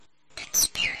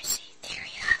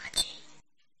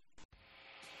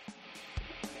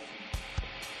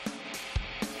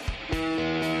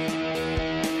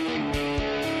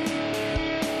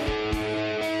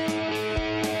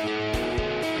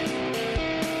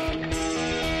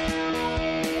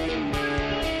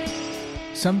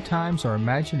Sometimes our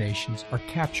imaginations are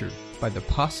captured by the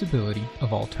possibility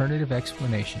of alternative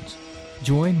explanations.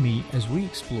 Join me as we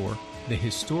explore the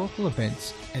historical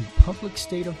events and public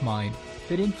state of mind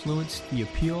that influenced the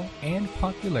appeal and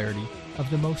popularity of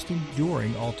the most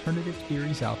enduring alternative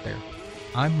theories out there.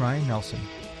 I'm Ryan Nelson,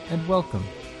 and welcome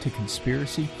to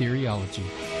Conspiracy Theoryology.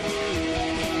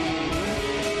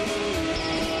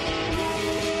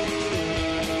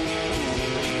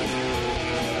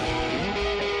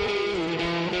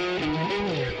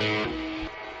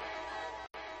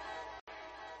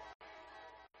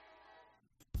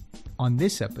 On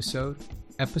this episode,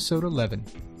 Episode 11,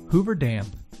 Hoover Dam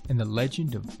and the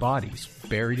Legend of Bodies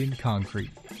Buried in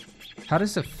Concrete. How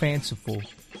does a fanciful,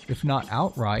 if not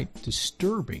outright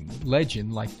disturbing,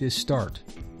 legend like this start?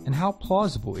 And how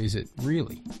plausible is it,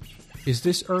 really? Is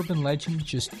this urban legend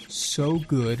just so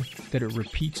good that it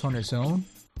repeats on its own?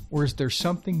 Or is there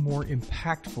something more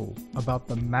impactful about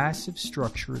the massive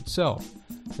structure itself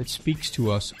that speaks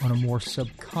to us on a more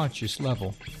subconscious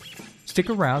level? Stick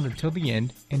around until the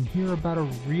end and hear about a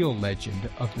real legend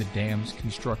of the dam's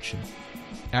construction.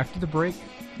 After the break,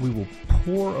 we will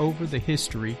pore over the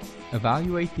history,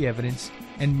 evaluate the evidence,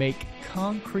 and make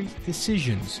concrete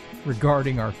decisions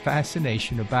regarding our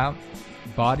fascination about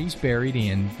bodies buried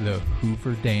in the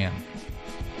Hoover Dam.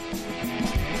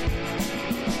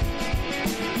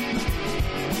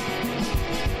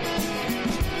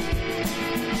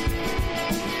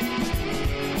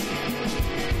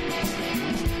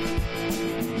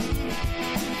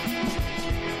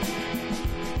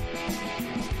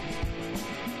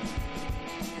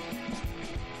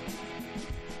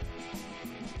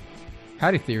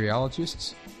 Howdy,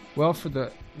 Theoryologists. Well, for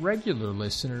the regular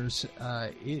listeners,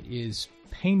 it is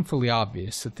painfully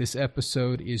obvious that this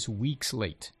episode is weeks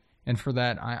late, and for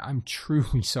that, I'm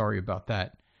truly sorry about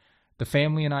that. The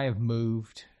family and I have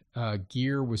moved.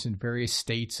 Gear was in various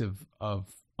states of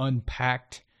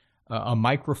unpacked. A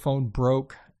microphone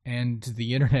broke, and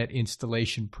the internet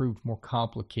installation proved more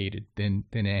complicated than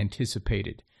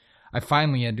anticipated. I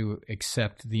finally had to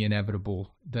accept the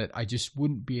inevitable that I just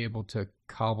wouldn't be able to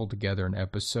cobble together an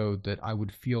episode that I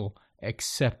would feel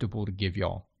acceptable to give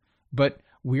y'all. But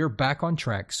we're back on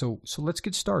track, so let's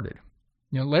get started.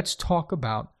 Let's talk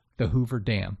about the Hoover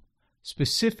Dam,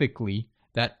 specifically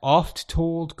that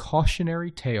oft-told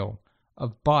cautionary tale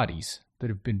of bodies that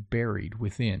have been buried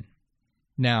within.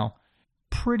 Now,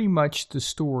 pretty much the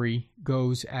story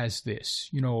goes as this.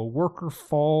 A worker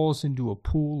falls into a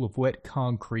pool of wet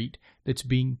concrete that's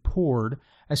being poured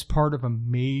as part of a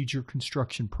major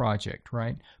construction project,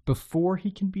 right? Before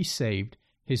he can be saved,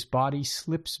 his body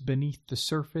slips beneath the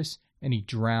surface and he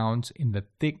drowns in the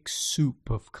thick soup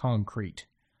of concrete.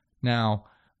 Now,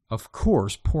 of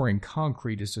course, pouring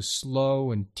concrete is a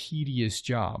slow and tedious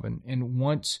job, and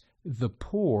once the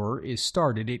pour is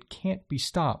started, it can't be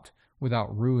stopped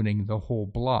without ruining the whole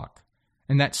block.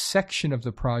 And that section of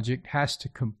the project has to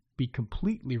be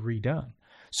completely redone.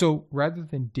 So rather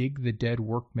than dig the dead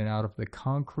workmen out of the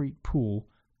concrete pool,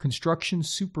 construction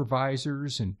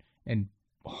supervisors and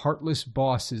heartless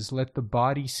bosses let the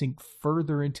body sink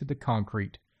further into the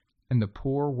concrete, and the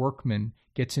poor workman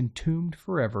gets entombed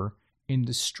forever in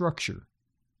the structure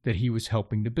that he was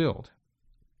helping to build.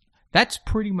 That's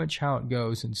pretty much how it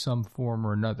goes in some form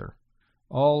or another.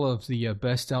 All of the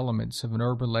best elements of an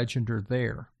urban legend are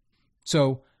there.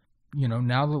 So,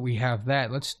 now that we have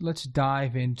that, let's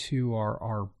dive into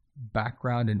our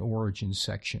background and origin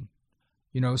section.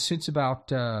 Since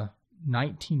about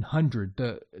 1900,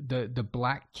 the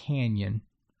Black Canyon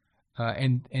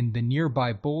and the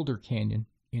nearby Boulder Canyon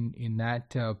in that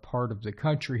part of the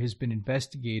country has been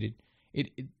investigated. It's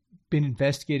been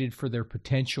investigated for their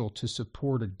potential to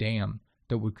support a dam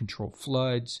that would control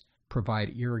floods, provide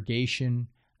irrigation,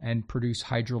 and produce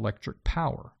hydroelectric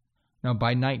power. Now, by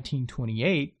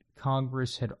 1928,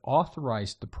 Congress had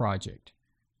authorized the project,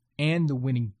 and the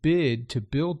winning bid to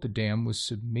build the dam was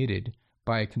submitted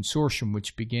by a consortium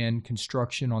which began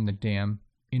construction on the dam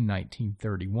in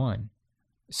 1931.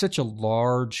 Such a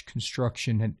large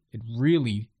construction had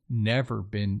really never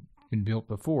been built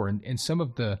before, and some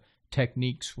of the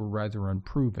techniques were rather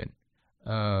unproven.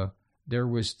 There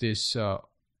was this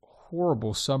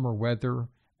horrible summer weather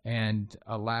and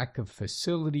a lack of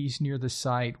facilities near the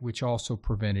site, which also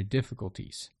prevented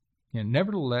difficulties.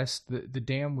 Nevertheless, the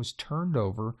dam was turned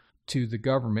over to the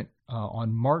government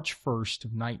on March 1st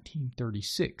of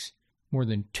 1936, more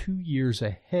than 2 years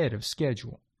ahead of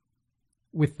schedule.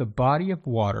 With the body of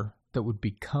water that would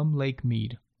become Lake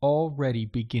Mead already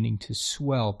beginning to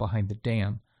swell behind the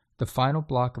dam, the final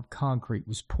block of concrete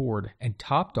was poured and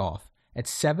topped off at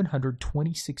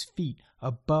 726 feet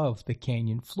above the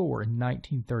canyon floor in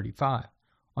 1935,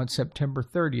 On September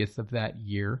 30th of that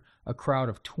year, a crowd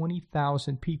of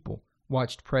 20,000 people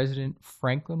watched President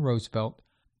Franklin Roosevelt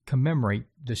commemorate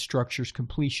the structure's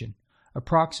completion.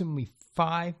 Approximately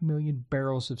 5 million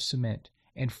barrels of cement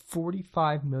and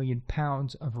 45 million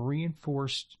pounds of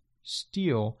reinforced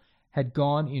steel had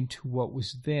gone into what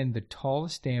was then the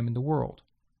tallest dam in the world.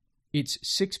 Its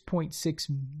 6.6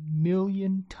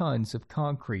 million tons of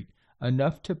concrete,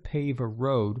 enough to pave a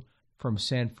road from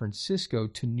San Francisco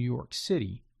to New York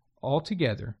City.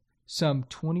 Altogether, some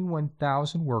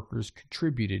 21,000 workers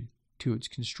contributed to its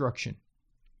construction.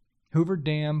 Hoover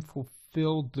Dam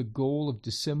fulfilled the goal of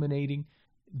disseminating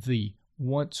the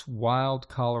once wild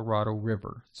Colorado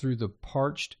River through the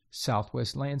parched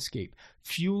Southwest landscape,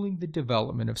 fueling the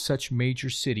development of such major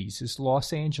cities as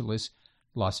Los Angeles,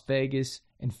 Las Vegas,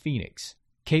 and Phoenix.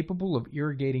 Capable of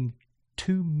irrigating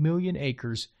 2 million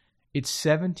acres, its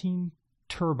 17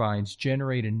 turbines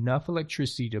generate enough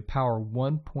electricity to power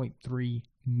 1.3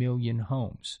 million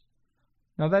homes.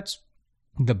 Now that's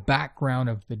the background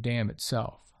of the dam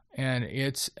itself, and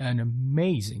it's an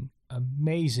amazing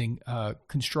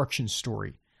construction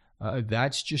story.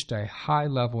 That's just a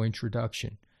high-level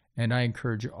introduction, and I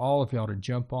encourage all of y'all to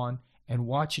jump on and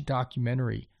watch a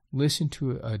documentary, listen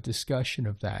to a discussion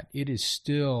of that. It is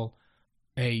still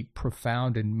a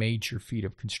profound and major feat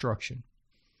of construction.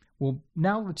 Well,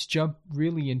 now let's jump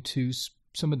really into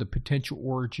some of the potential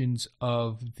origins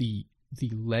of the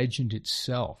legend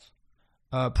itself.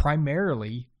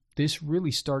 Primarily, this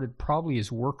really started probably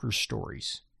as worker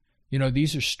stories. You know,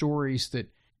 these are stories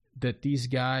that these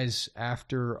guys,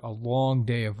 after a long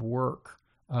day of work,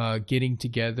 getting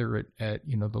together at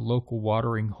the local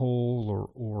watering hole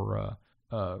or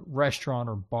restaurant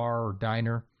or bar or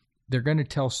diner, they're going to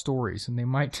tell stories, and they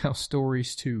might tell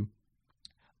stories to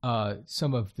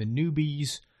some of the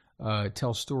newbies,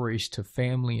 tell stories to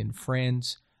family and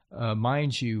friends.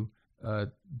 Mind you,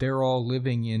 they're all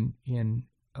living in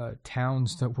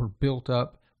towns that were built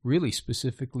up really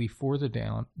specifically for the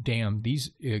dam.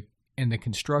 These and the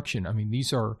construction. I mean,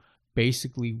 these are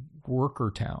basically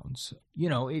worker towns. You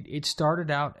know, it started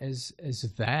out as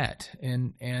that,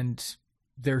 and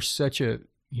there's such a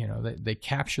they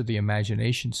capture the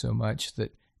imagination so much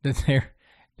that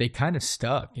they kind of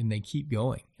stuck and they keep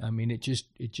going. I mean, it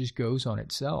just goes on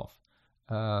itself.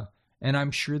 And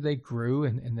I'm sure they grew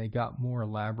and they got more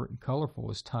elaborate and colorful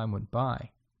as time went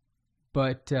by.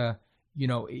 But,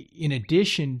 in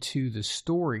addition to the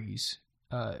stories,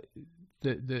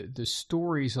 the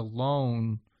stories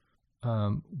alone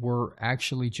were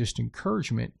actually just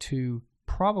encouragement to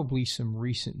probably some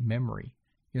recent memory.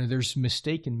 There's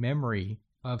mistaken memory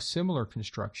of similar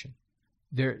construction.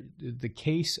 The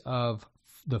case of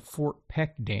the Fort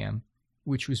Peck Dam,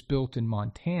 which was built in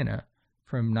Montana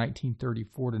from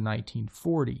 1934 to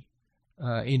 1940.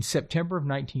 In September of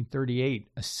 1938,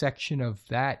 a section of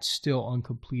that still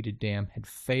uncompleted dam had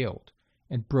failed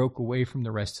and broke away from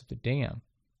the rest of the dam.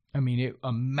 I mean,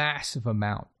 a massive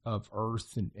amount of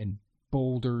earth and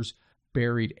boulders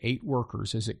buried 8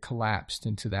 workers as it collapsed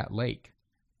into that lake.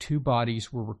 2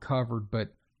 bodies were recovered,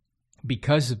 but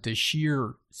because of the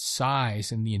sheer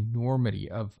size and the enormity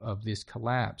of this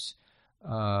collapse,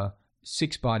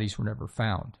 6 bodies were never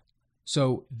found.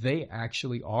 So they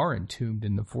actually are entombed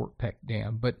in the Fort Peck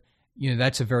Dam, but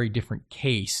that's a very different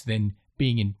case than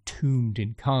being entombed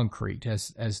in concrete,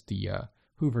 as the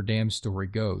Hoover Dam story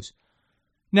goes.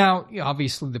 Now,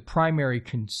 obviously, the primary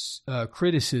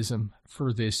criticism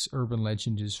for this urban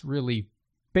legend is really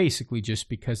basically just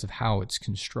because of how it's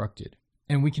constructed,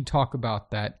 and we can talk about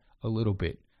that a little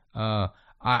bit.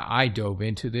 I dove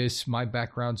into this. My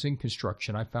background's in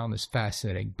construction. I found this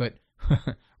fascinating, but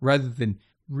rather than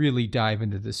really dive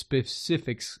into the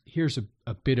specifics, here's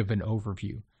a bit of an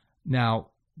overview. Now,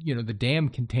 the dam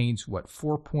contains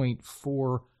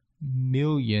 4.4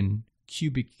 million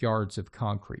cubic yards of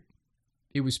concrete.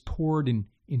 It was poured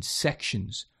in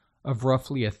sections of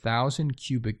roughly 1,000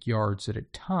 cubic yards at a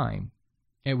time,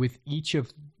 and with each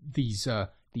of these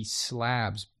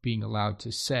slabs being allowed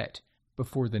to set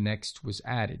before the next was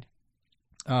added.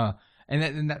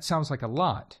 And that sounds like a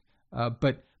lot,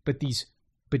 but these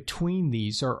between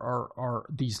these are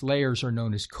these layers are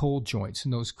known as cold joints,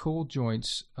 and those cold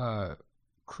joints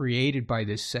created by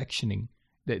this sectioning,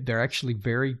 that they're actually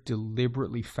very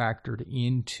deliberately factored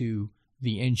into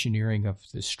the engineering of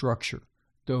the structure.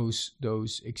 Those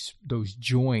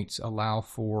joints allow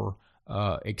for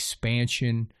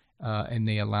expansion, and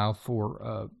they allow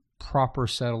for proper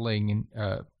settling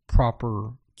and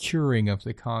proper curing of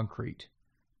the concrete.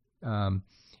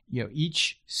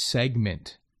 Each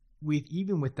segment,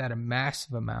 even with that a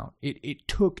massive amount, it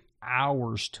took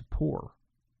hours to pour.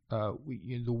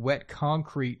 the wet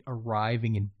concrete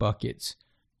arriving in buckets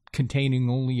containing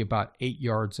only about 8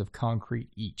 yards of concrete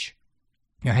each.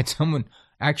 Now, had someone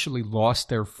actually lost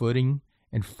their footing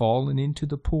and fallen into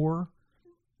the pour,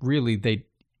 really they'd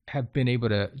have been able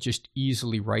to just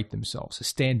easily right themselves,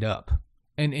 stand up.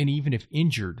 And even if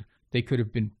injured, they could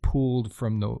have been pulled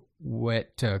from the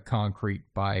wet concrete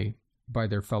by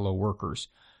their fellow workers.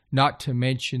 Not to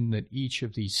mention that each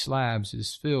of these slabs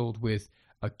is filled with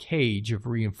a cage of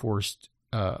reinforcement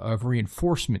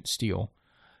steel.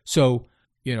 So,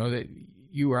 that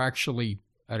you are actually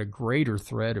at a greater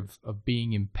threat of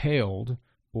being impaled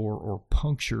or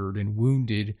punctured and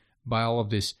wounded by all of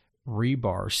this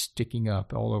rebar sticking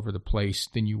up all over the place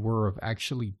than you were of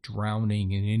actually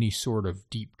drowning in any sort of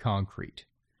deep concrete.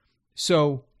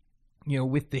 So,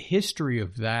 with the history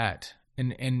of that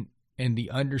and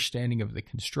the understanding of the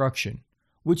construction,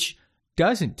 which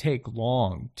doesn't take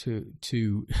long to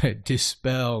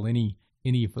dispel any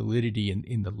validity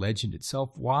in the legend itself,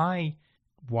 why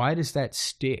does that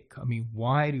stick? I mean,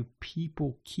 why do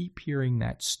people keep hearing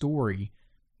that story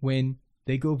when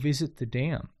they go visit the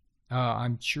dam?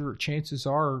 I'm sure chances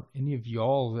are any of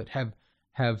y'all that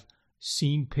have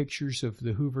seen pictures of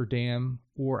the Hoover Dam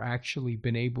or actually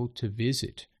been able to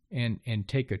visit and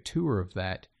take a tour of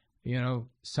that,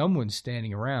 someone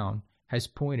standing around has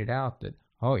pointed out that,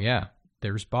 oh yeah,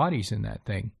 there's bodies in that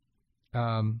thing.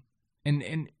 And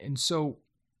so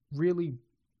really,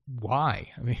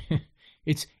 why? I mean,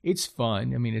 it's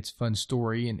fun. I mean, it's a fun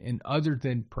story. And other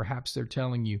than perhaps they're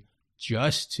telling you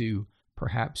just to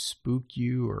perhaps spook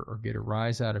you or get a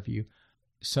rise out of you,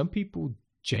 some people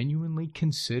genuinely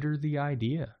consider the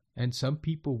idea. And some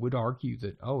people would argue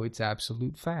that, oh, it's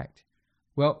absolute fact.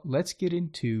 Well, let's get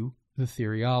into the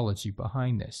theoryology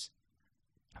behind this.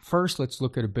 First, let's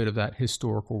look at a bit of that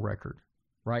historical record,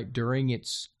 right? During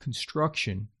its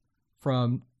construction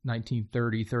from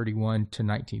 1930-31 to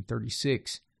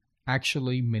 1936,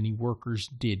 actually many workers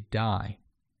did die.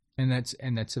 And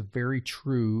that's a very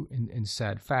true and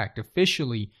sad fact.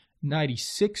 Officially,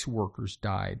 96 workers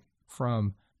died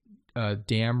from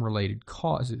dam-related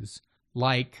causes,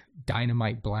 like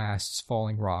dynamite blasts,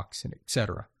 falling rocks, and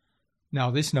etc.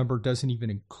 Now, this number doesn't even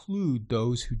include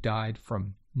those who died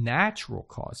from natural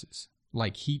causes,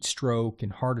 like heat stroke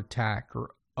and heart attack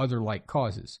or other like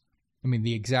causes. I mean,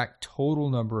 the exact total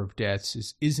number of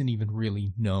deaths isn't even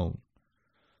really known.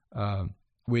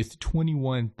 With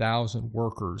 21,000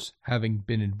 workers having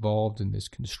been involved in this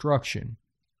construction,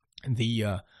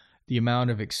 the amount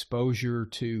of exposure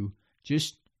to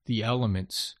just the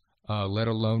elements, let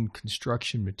alone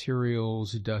construction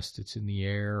materials, dust that's in the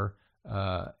air,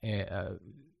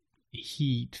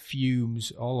 heat,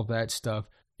 fumes, all of that stuff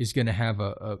is going to have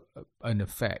an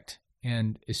effect,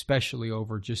 and especially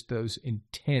over just those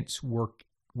intense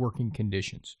working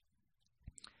conditions.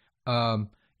 And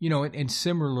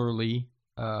similarly,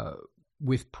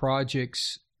 with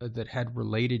projects that had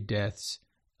related deaths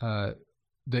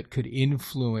that could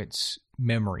influence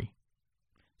memory,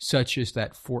 such as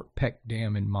that Fort Peck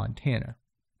Dam in Montana.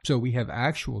 So we have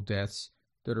actual deaths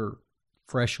that are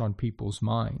fresh on people's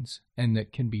minds and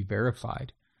that can be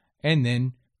verified. And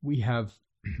then we have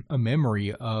a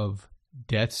memory of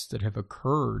deaths that have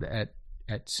occurred at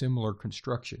similar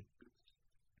construction.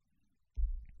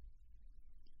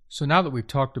 So now that we've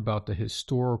talked about the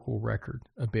historical record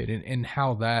a bit and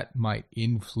how that might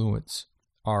influence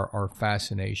our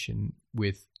fascination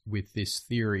with this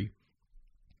theory,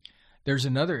 there's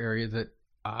another area that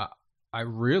I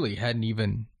really hadn't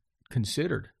even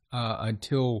considered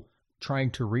until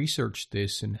trying to research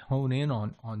this and hone in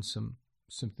on some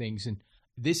things. And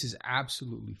this is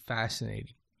absolutely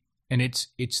fascinating. And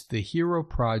it's the Hero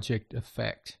Project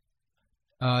effect.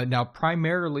 Now,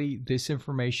 primarily, this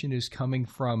information is coming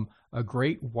from a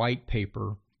great white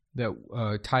paper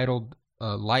that titled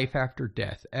Life After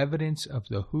Death, Evidence of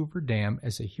the Hoover Dam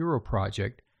as a Hero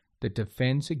Project that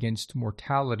Defends Against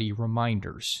Mortality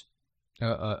Reminders.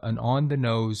 An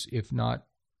on-the-nose, if not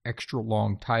extra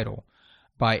long title,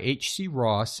 by H.C.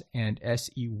 Ross and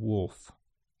S.E. Wolf.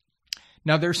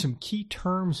 Now, there's some key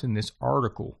terms in this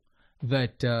article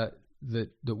that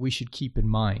we should keep in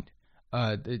mind.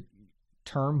 The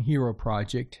term Hero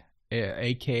Project,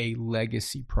 aka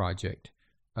Legacy Project,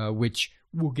 which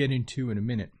we'll get into in a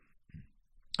minute.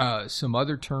 Some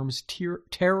other terms: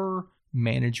 terror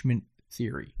management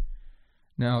theory.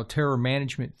 Now, terror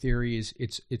management theory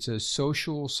it's a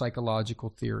social psychological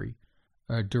theory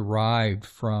derived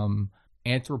from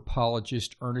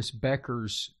anthropologist Ernest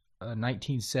Becker's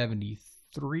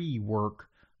 1973 work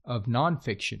of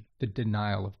nonfiction, The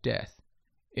Denial of Death.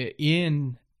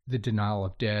 In the denial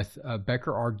of death,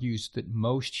 Becker argues that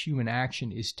most human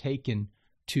action is taken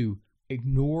to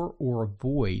ignore or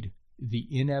avoid the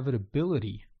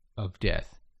inevitability of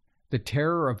death. The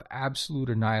terror of absolute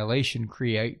annihilation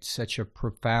creates such a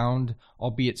profound,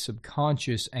 albeit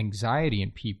subconscious, anxiety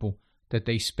in people that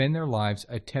they spend their lives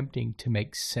attempting to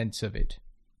make sense of it.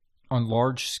 On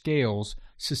large scales,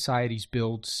 societies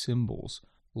build symbols,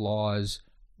 laws,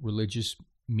 religious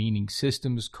meaning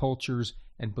systems, cultures,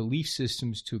 and belief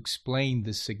systems to explain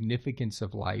the significance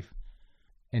of life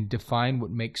and define what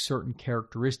makes certain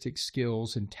characteristics,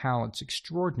 skills, and talents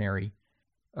extraordinary,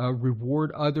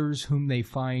 reward others whom they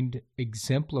find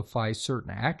exemplify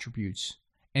certain attributes,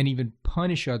 and even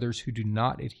punish others who do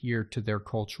not adhere to their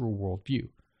cultural worldview.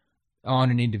 On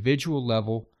an individual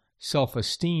level,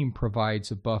 self-esteem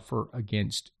provides a buffer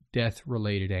against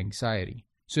death-related anxiety.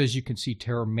 So as you can see,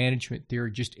 terror management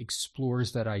theory just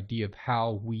explores that idea of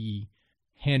how we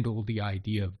handle the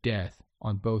idea of death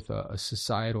on both a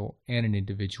societal and an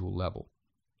individual level.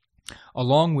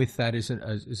 Along with that is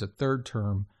a third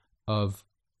term of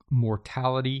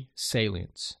mortality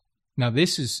salience. Now,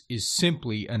 this is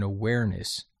simply an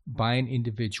awareness by an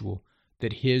individual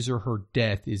that his or her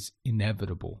death is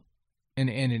inevitable.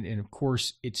 And of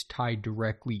course, it's tied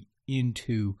directly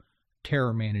into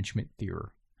terror management theory.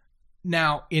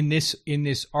 Now, in this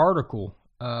article,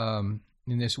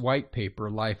 in this white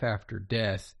paper, Life After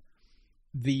Death,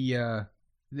 the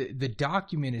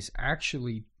document is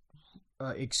actually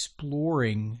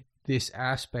exploring this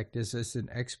aspect as an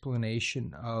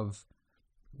explanation of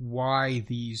why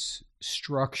these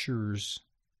structures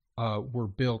were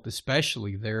built,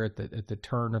 especially there at the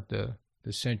turn of the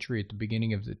century, at the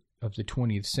beginning of the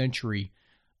 20th century,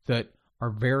 that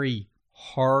are very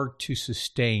hard to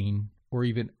sustain or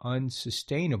even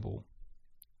unsustainable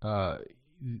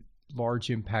large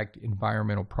impact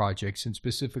environmental projects, and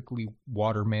specifically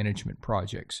water management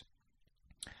projects.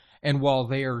 And while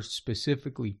they are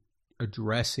specifically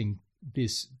addressing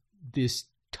this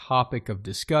topic of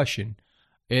discussion,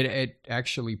 it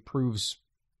actually proves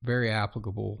very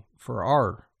applicable for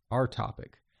our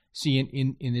topic. See,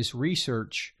 in this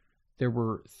research, there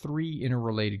were three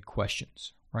interrelated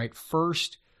questions, right?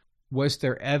 First, was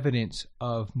there evidence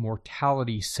of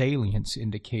mortality salience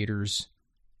indicators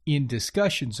in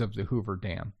discussions of the Hoover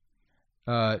Dam?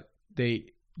 They,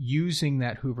 using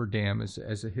that Hoover Dam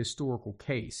as a historical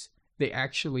case, they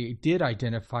actually did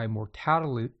identify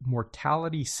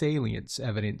mortality salience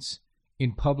evidence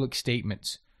in public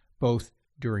statements, both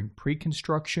during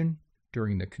pre-construction,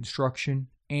 during the construction,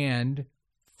 and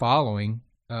following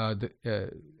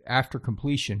after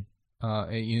completion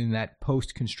in that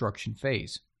post-construction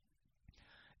phase.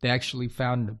 They actually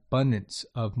found an abundance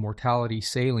of mortality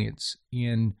salience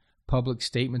in public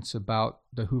statements about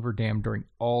the Hoover Dam during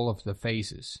all of the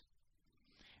phases.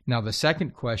 Now, the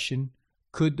second question,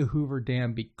 could the Hoover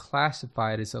Dam be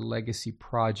classified as a legacy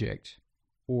project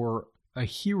or a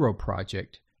hero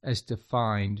project as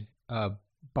defined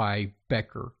by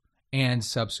Becker and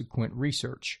subsequent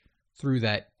research through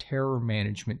that terror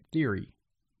management theory?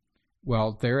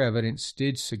 Well, their evidence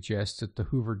did suggest that the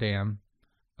Hoover Dam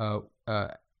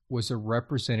was a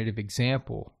representative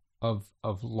example of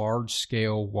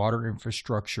large-scale water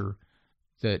infrastructure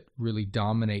that really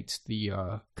dominates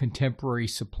the contemporary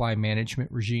supply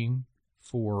management regime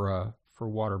for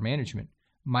water management.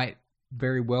 Might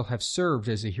very well have served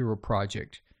as a hero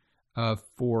project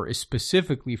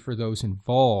specifically for those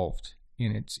involved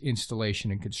in its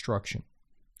installation and construction.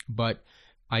 But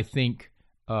I think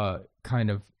kind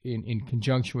of in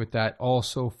conjunction with that,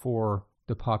 also for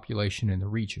the population in the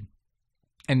region.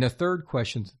 And the third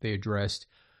question that they addressed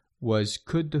was,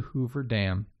 could the Hoover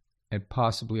Dam and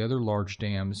possibly other large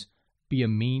dams be a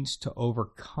means to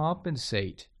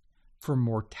overcompensate for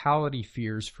mortality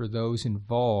fears for those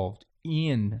involved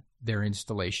in their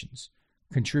installations,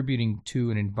 contributing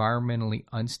to an environmentally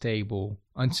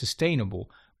unsustainable,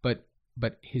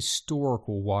 but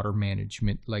historical water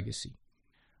management legacy?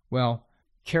 Well,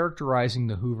 characterizing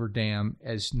the Hoover Dam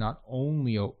as not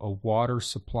only a water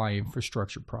supply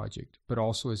infrastructure project, but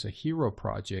also as a hero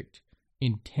project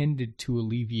intended to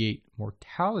alleviate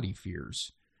mortality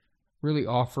fears, really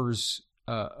offers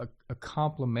a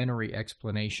complementary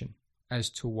explanation as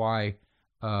to why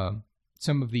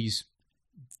some of these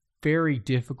very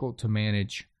difficult to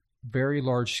manage, very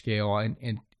large scale,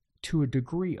 and to a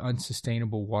degree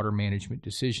unsustainable water management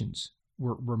decisions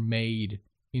were made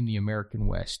in the American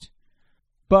West.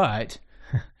 But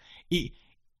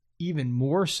even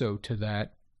more so to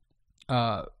that,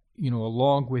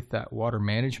 along with that water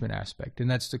management aspect, and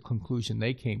that's the conclusion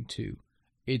they came to,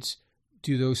 it's,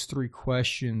 do those three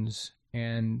questions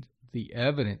and the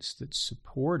evidence that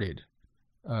supported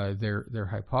their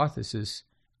hypothesis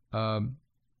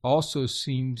also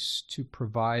seems to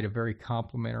provide a very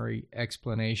complimentary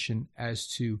explanation as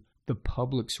to the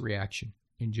public's reaction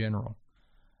in general.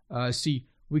 See,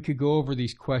 we could go over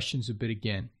these questions a bit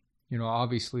again.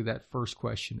 Obviously that first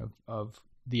question of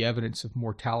the evidence of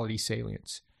mortality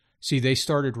salience. See, they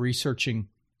started researching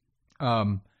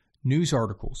news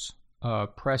articles,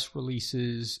 press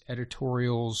releases,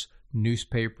 editorials,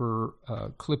 newspaper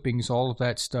clippings, all of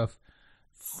that stuff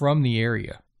from the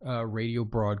area, radio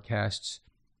broadcasts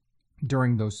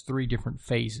during those three different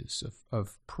phases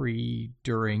of pre,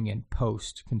 during, and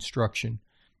post construction.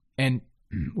 And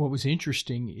what was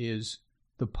interesting is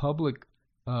the public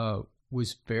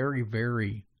was very,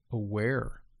 very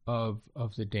aware of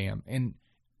the dam, and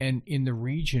in the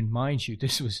region, mind you,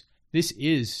 this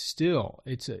is still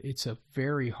it's a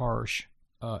very harsh,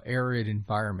 arid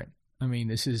environment. I mean,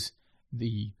 this is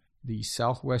the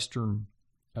southwestern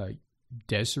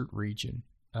desert region,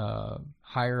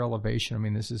 higher elevation. I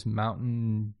mean, this is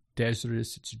mountain,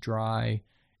 desertous. It's dry.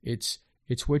 It's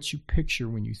what you picture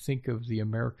when you think of the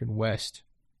American West,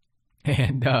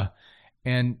 and the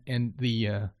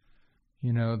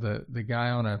the guy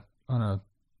on a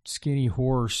skinny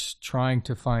horse trying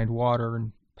to find water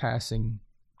and passing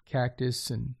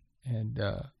cactus and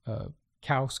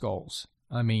cow skulls.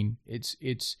 I mean, it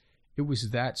was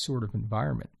that sort of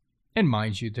environment. And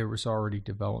mind you, there was already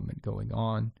development going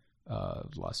on.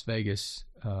 Las Vegas,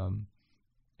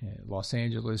 Los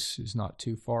Angeles is not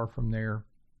too far from there,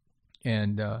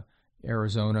 and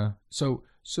Arizona. So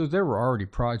there were already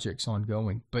projects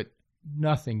ongoing, but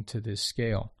nothing to this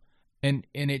scale. And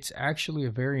it's actually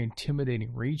a very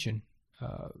intimidating region,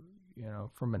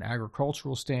 from an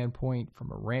agricultural standpoint,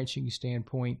 from a ranching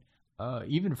standpoint,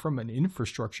 even from an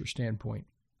infrastructure standpoint.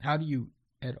 How do you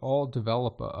at all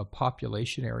develop a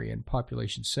population area and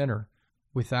population center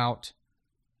without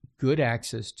good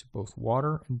access to both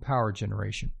water and power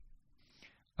generation?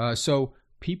 So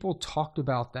people talked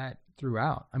about that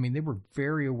throughout. I mean, they were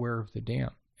very aware of the dam,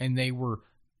 and they were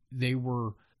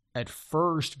at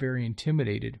first very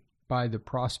intimidated by the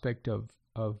prospect of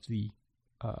the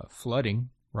flooding,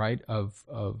 right, of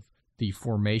the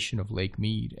formation of Lake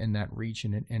Mead and that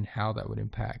region, and how that would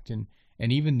impact, and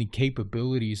even the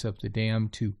capabilities of the dam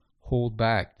to hold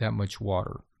back that much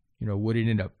water. Would it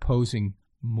end up posing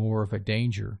more of a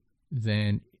danger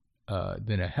than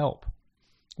a help?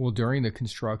 Well, during the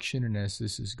construction, and as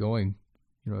this is going,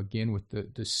 again with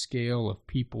the scale of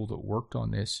people that worked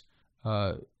on this,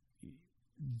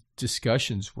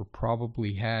 discussions were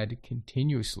probably had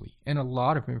continuously, and a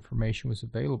lot of information was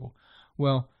available.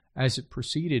 Well, as it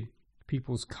proceeded,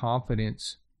 people's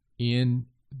confidence in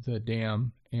the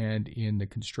dam and in the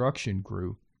construction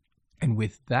grew, and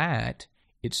with that,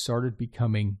 it started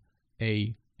becoming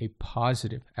a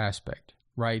positive aspect,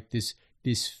 right?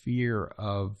 This fear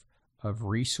of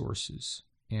resources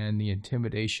and the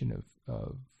intimidation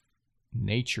of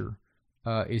nature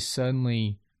is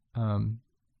suddenly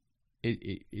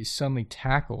it is suddenly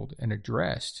tackled and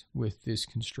addressed with this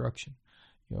construction.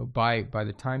 By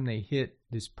the time they hit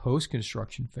this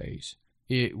post-construction phase,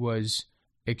 it was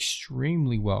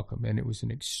extremely welcome, and it was an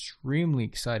extremely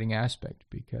exciting aspect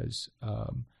because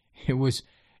it was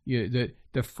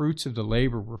the fruits of the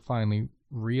labor were finally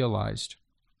realized,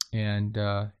 and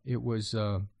it was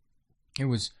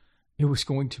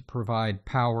going to provide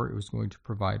power, it was going to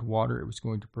provide water, it was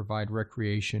going to provide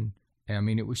recreation. I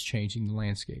mean, it was changing the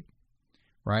landscape,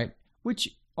 right?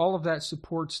 Which all of that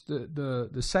supports the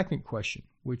second question,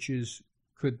 which is,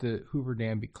 could the Hoover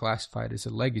Dam be classified as a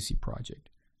legacy project?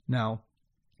 Now,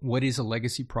 what is a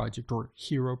legacy project or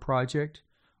hero project?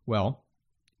 Well,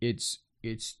 it's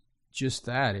just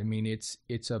that. I mean, it's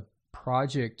a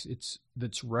project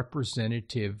that's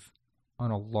representative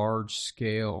on a large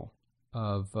scale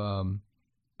of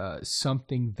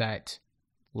something that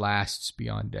lasts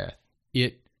beyond death.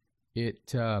 It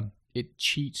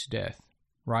cheats death,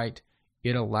 right?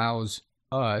 It allows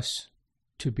us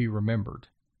to be remembered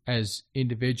as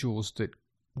individuals that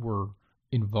were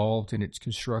involved in its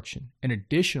construction. And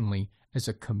additionally, as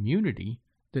a community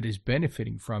that is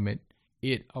benefiting from it,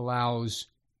 it allows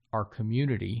our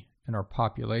community and our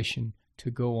population to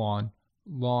go on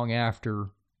long after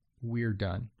we're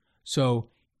done. So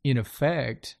in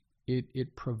effect,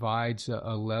 it provides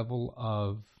a level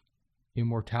of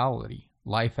immortality,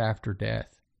 life after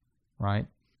death, right?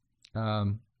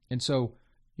 And so,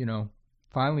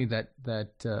 finally, that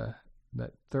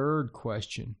third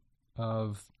question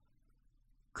of,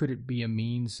 could it be a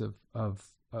means of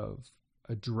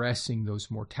addressing those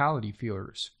mortality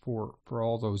fears for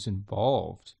all those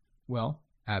involved? Well,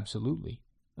 absolutely.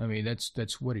 I mean,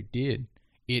 that's what it did.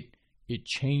 It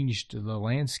changed the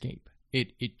landscape.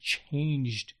 It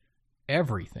changed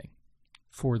everything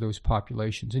for those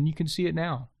populations, and you can see it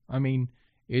now. I mean,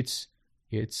 it's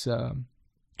a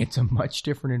much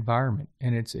different environment,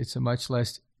 and it's a much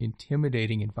less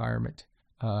intimidating environment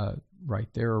right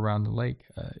there around the lake.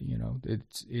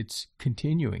 It's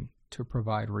continuing to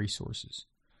provide resources.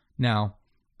 Now,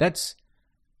 that's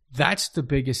the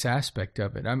biggest aspect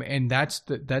of it. I mean, and that's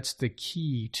the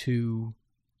key to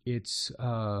its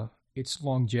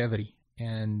longevity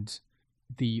and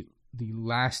the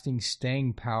lasting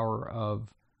staying power of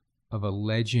a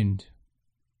legend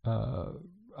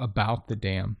about the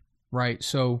dam, right?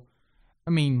 So,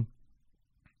 I mean,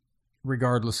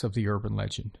 regardless of the urban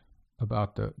legend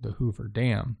about the Hoover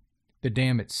Dam, the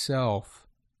dam itself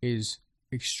is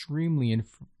extremely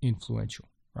influential,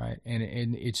 right? And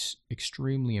it's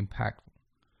extremely impactful.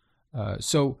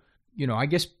 So, I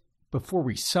guess before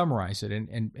we summarize it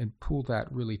and pull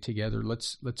that really together,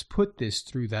 let's put this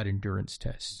through that endurance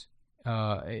test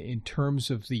in terms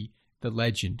of the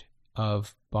legend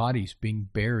of bodies being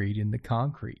buried in the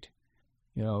concrete.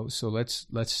 So let's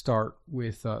start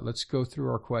with let's go through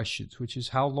our questions, which is,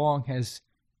 how long has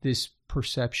this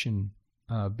perception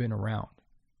been around?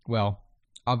 Well,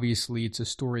 obviously it's a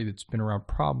story that's been around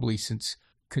probably since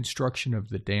construction of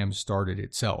the dam started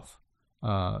itself.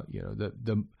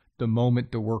 The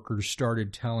moment the workers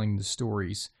started telling the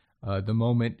stories, the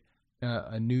moment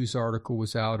a news article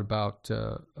was out about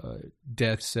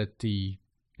deaths at the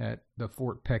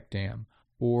Fort Peck Dam,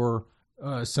 or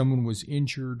someone was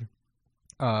injured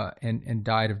and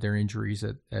died of their injuries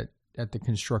at the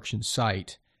construction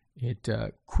site, it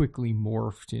quickly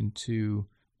morphed into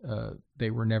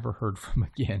they were never heard from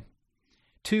again.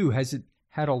 2, has it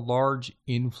had a large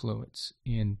influence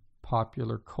in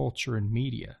popular culture and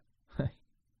media?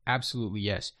 Absolutely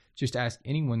yes. Just ask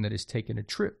anyone that has taken a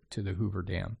trip to the Hoover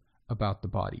Dam about the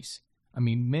bodies. I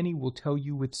mean, many will tell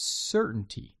you with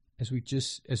certainty, as we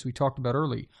talked about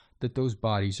earlier, that those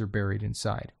bodies are buried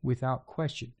inside, without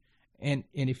question. And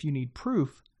if you need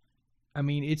proof, I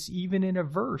mean, it's even in a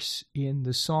verse in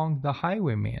the song The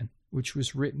Highwayman, which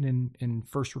was written and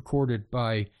first recorded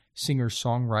by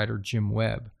singer-songwriter Jim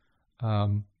Webb,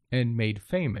 and made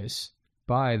famous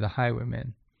by the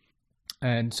Highwaymen.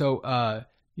 And so,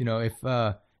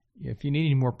 if you need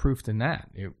any more proof than that,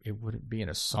 it wouldn't be in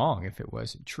a song if it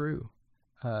wasn't true.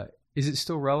 Is it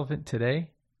still relevant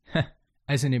today?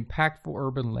 As an impactful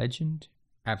urban legend?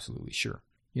 Absolutely sure.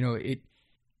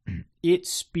 It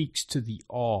speaks to the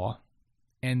awe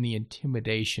and the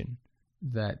intimidation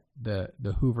that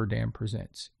the Hoover Dam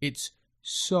presents. It's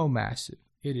so massive.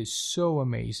 It is so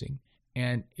amazing.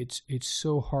 And it's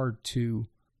so hard to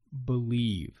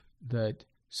believe that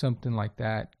something like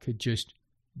that could just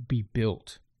be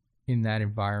built in that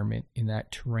environment, in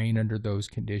that terrain, under those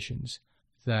conditions,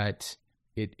 that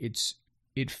it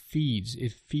feeds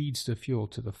the fuel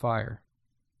to the fire.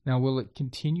 Now, will it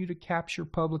continue to capture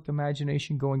public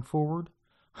imagination going forward?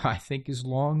 I think as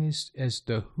long as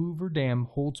the Hoover Dam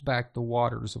holds back the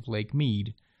waters of Lake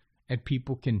Mead and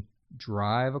people can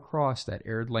drive across that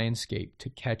arid landscape to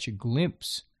catch a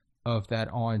glimpse of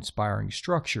that awe-inspiring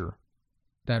structure,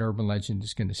 that urban legend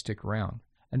is going to stick around,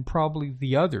 and probably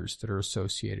the others that are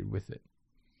associated with it.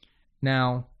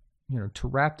 Now, to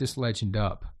wrap this legend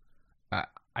up,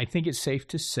 I think it's safe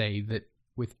to say that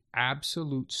with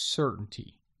absolute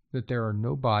certainty that there are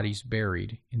no bodies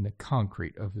buried in the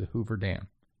concrete of the Hoover Dam.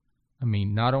 I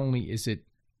mean, not only is it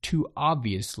too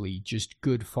obviously just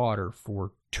good fodder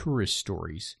for tourist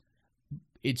stories,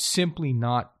 it's simply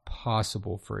not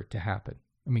possible for it to happen.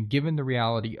 I mean, given the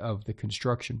reality of the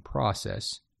construction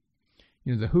process,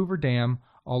 the Hoover Dam,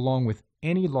 along with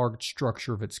any large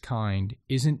structure of its kind,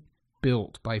 isn't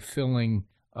built by filling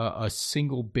a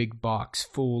single big box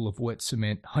full of wet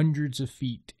cement hundreds of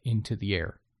feet into the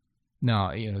air.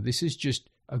 No, this is just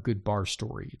a good bar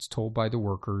story. It's told by the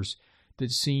workers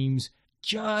that seems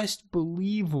just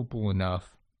believable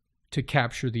enough to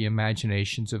capture the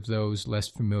imaginations of those less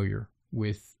familiar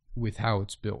with how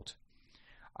it's built.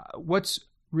 What's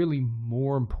really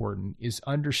more important is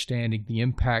understanding the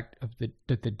impact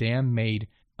that the dam made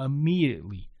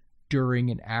immediately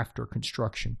during and after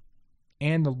construction,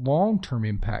 and the long-term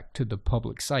impact to the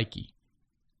public psyche.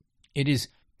 It is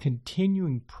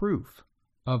continuing proof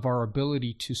of our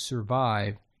ability to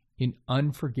survive in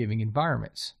unforgiving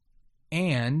environments,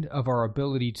 and of our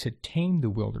ability to tame the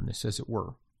wilderness, as it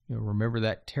were. Remember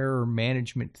that terror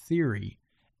management theory,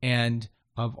 and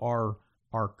of our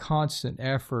constant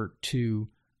effort to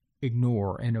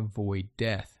ignore and avoid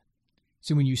death.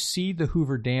 So when you see the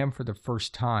Hoover Dam for the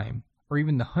first time, or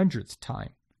even the 100th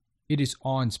time, It is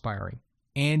awe-inspiring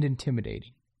and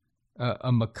intimidating.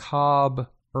 A macabre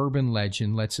urban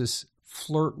legend lets us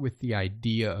flirt with the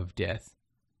idea of death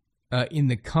in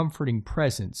the comforting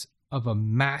presence of a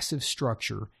massive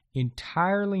structure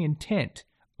entirely intent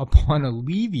upon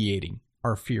alleviating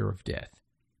our fear of death.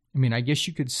 I mean, I guess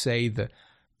you could say the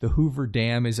Hoover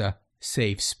Dam is a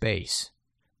safe space.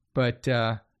 But,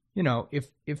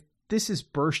 if this has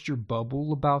burst your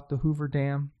bubble about the Hoover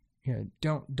Dam,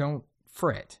 don't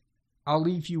fret. I'll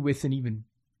leave you with an even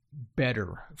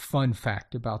better fun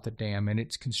fact about the dam and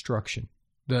its construction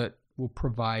that will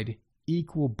provide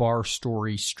equal bar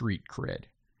story street cred.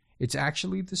 It's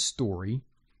actually the story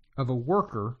of a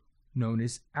worker known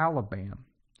as Alabam.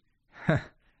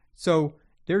 So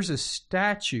there's a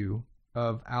statue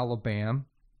of Alabam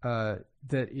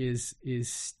that is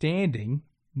standing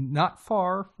not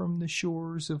far from the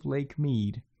shores of Lake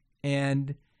Mead,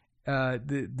 and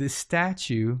the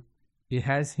statue, it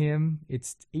has him.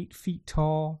 It's 8 feet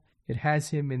tall. It has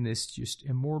him in this just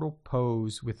immortal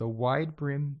pose with a wide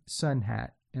brim sun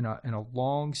hat and a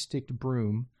long sticked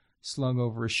broom slung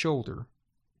over his shoulder,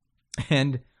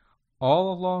 and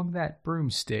all along that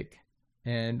broomstick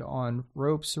and on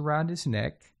ropes around his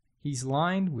neck, he's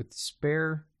lined with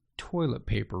spare toilet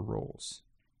paper rolls.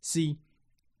 See,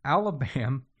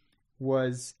 Alabam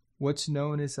was what's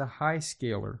known as a high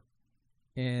scaler,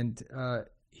 and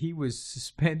he was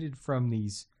suspended from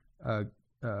these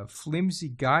flimsy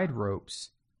guide ropes,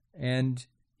 and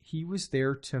he was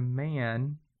there to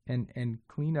man and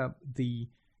clean up the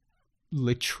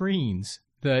latrines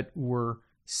that were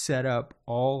set up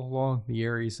all along the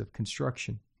areas of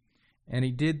construction. And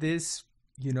he did this,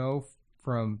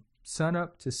 from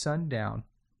sunup to sundown.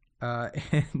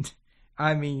 And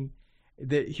I mean,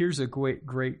 here's a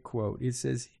great quote. It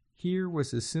says, "Here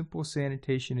was a simple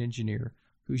sanitation engineer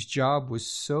whose job was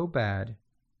so bad,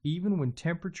 even when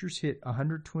temperatures hit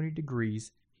 120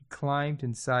 degrees, he climbed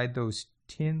inside those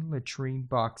tin latrine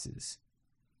boxes."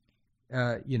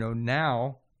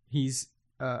 Now he's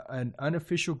an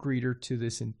unofficial greeter to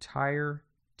this entire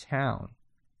town.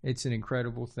 It's an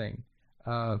incredible thing.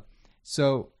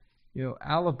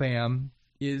 Alabam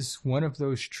is one of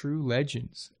those true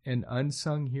legends and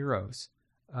unsung heroes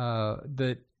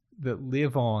that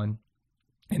live on,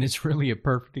 and it's really a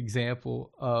perfect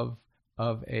example of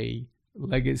a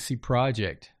legacy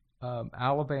project.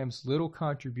 Alabam's little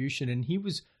contribution, and he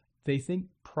was, they think,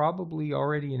 probably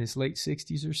already in his late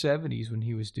 60s or 70s when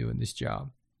he was doing this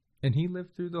job. And he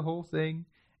lived through the whole thing,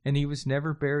 and he was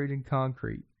never buried in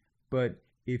concrete. But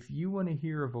if you want to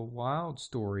hear of a wild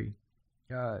story,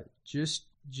 just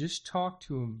talk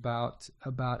to him about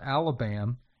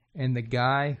Alabam and the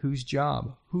guy whose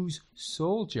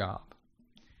sole job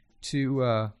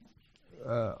to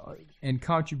and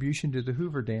contribution to the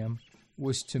Hoover Dam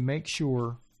was to make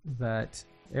sure that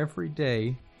every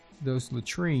day those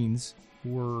latrines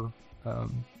were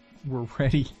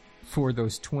ready for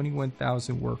those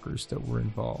 21,000 workers that were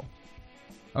involved.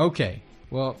 Okay,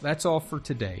 well, that's all for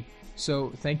today. So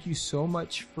thank you so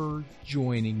much for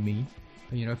joining me.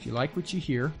 If you like what you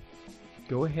hear,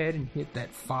 go ahead and hit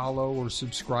that follow or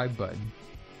subscribe button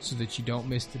so that you don't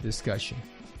miss the discussion.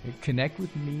 Connect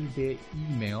with me via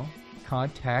email,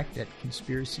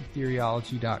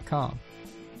 contact@conspiracytheoryology.com.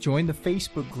 Join the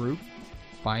Facebook group.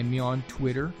 Find me on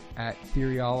Twitter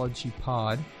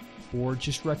 @TheoryologyPod, or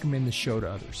just recommend the show to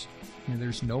others.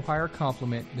 There's no higher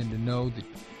compliment than to know that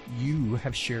you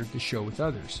have shared the show with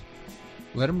others.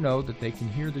 Let them know that they can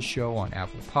hear the show on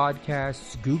Apple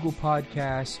Podcasts, Google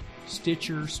Podcasts,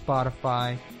 Stitcher,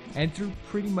 Spotify, and through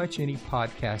pretty much any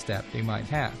podcast app they might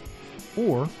have.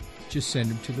 Or just send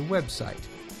them to the website.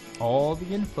 All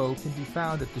the info can be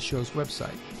found at the show's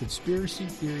website,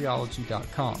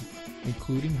 conspiracytheoryology.com,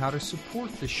 including how to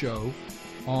support the show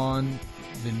on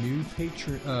the new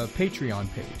Patreon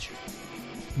page.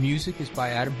 Music is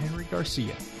by Adam Henry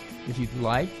Garcia. If you'd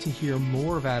like to hear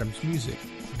more of Adam's music,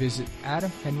 visit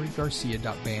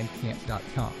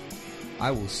adamhenrygarcia.bandcamp.com.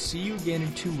 I will see you again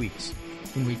in 2 weeks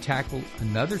when we tackle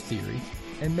another theory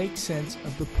and make sense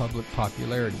of the public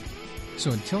popularity.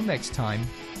 So until next time,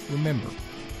 remember,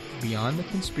 beyond the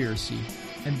conspiracy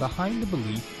and behind the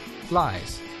belief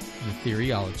lies the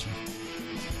theoryology.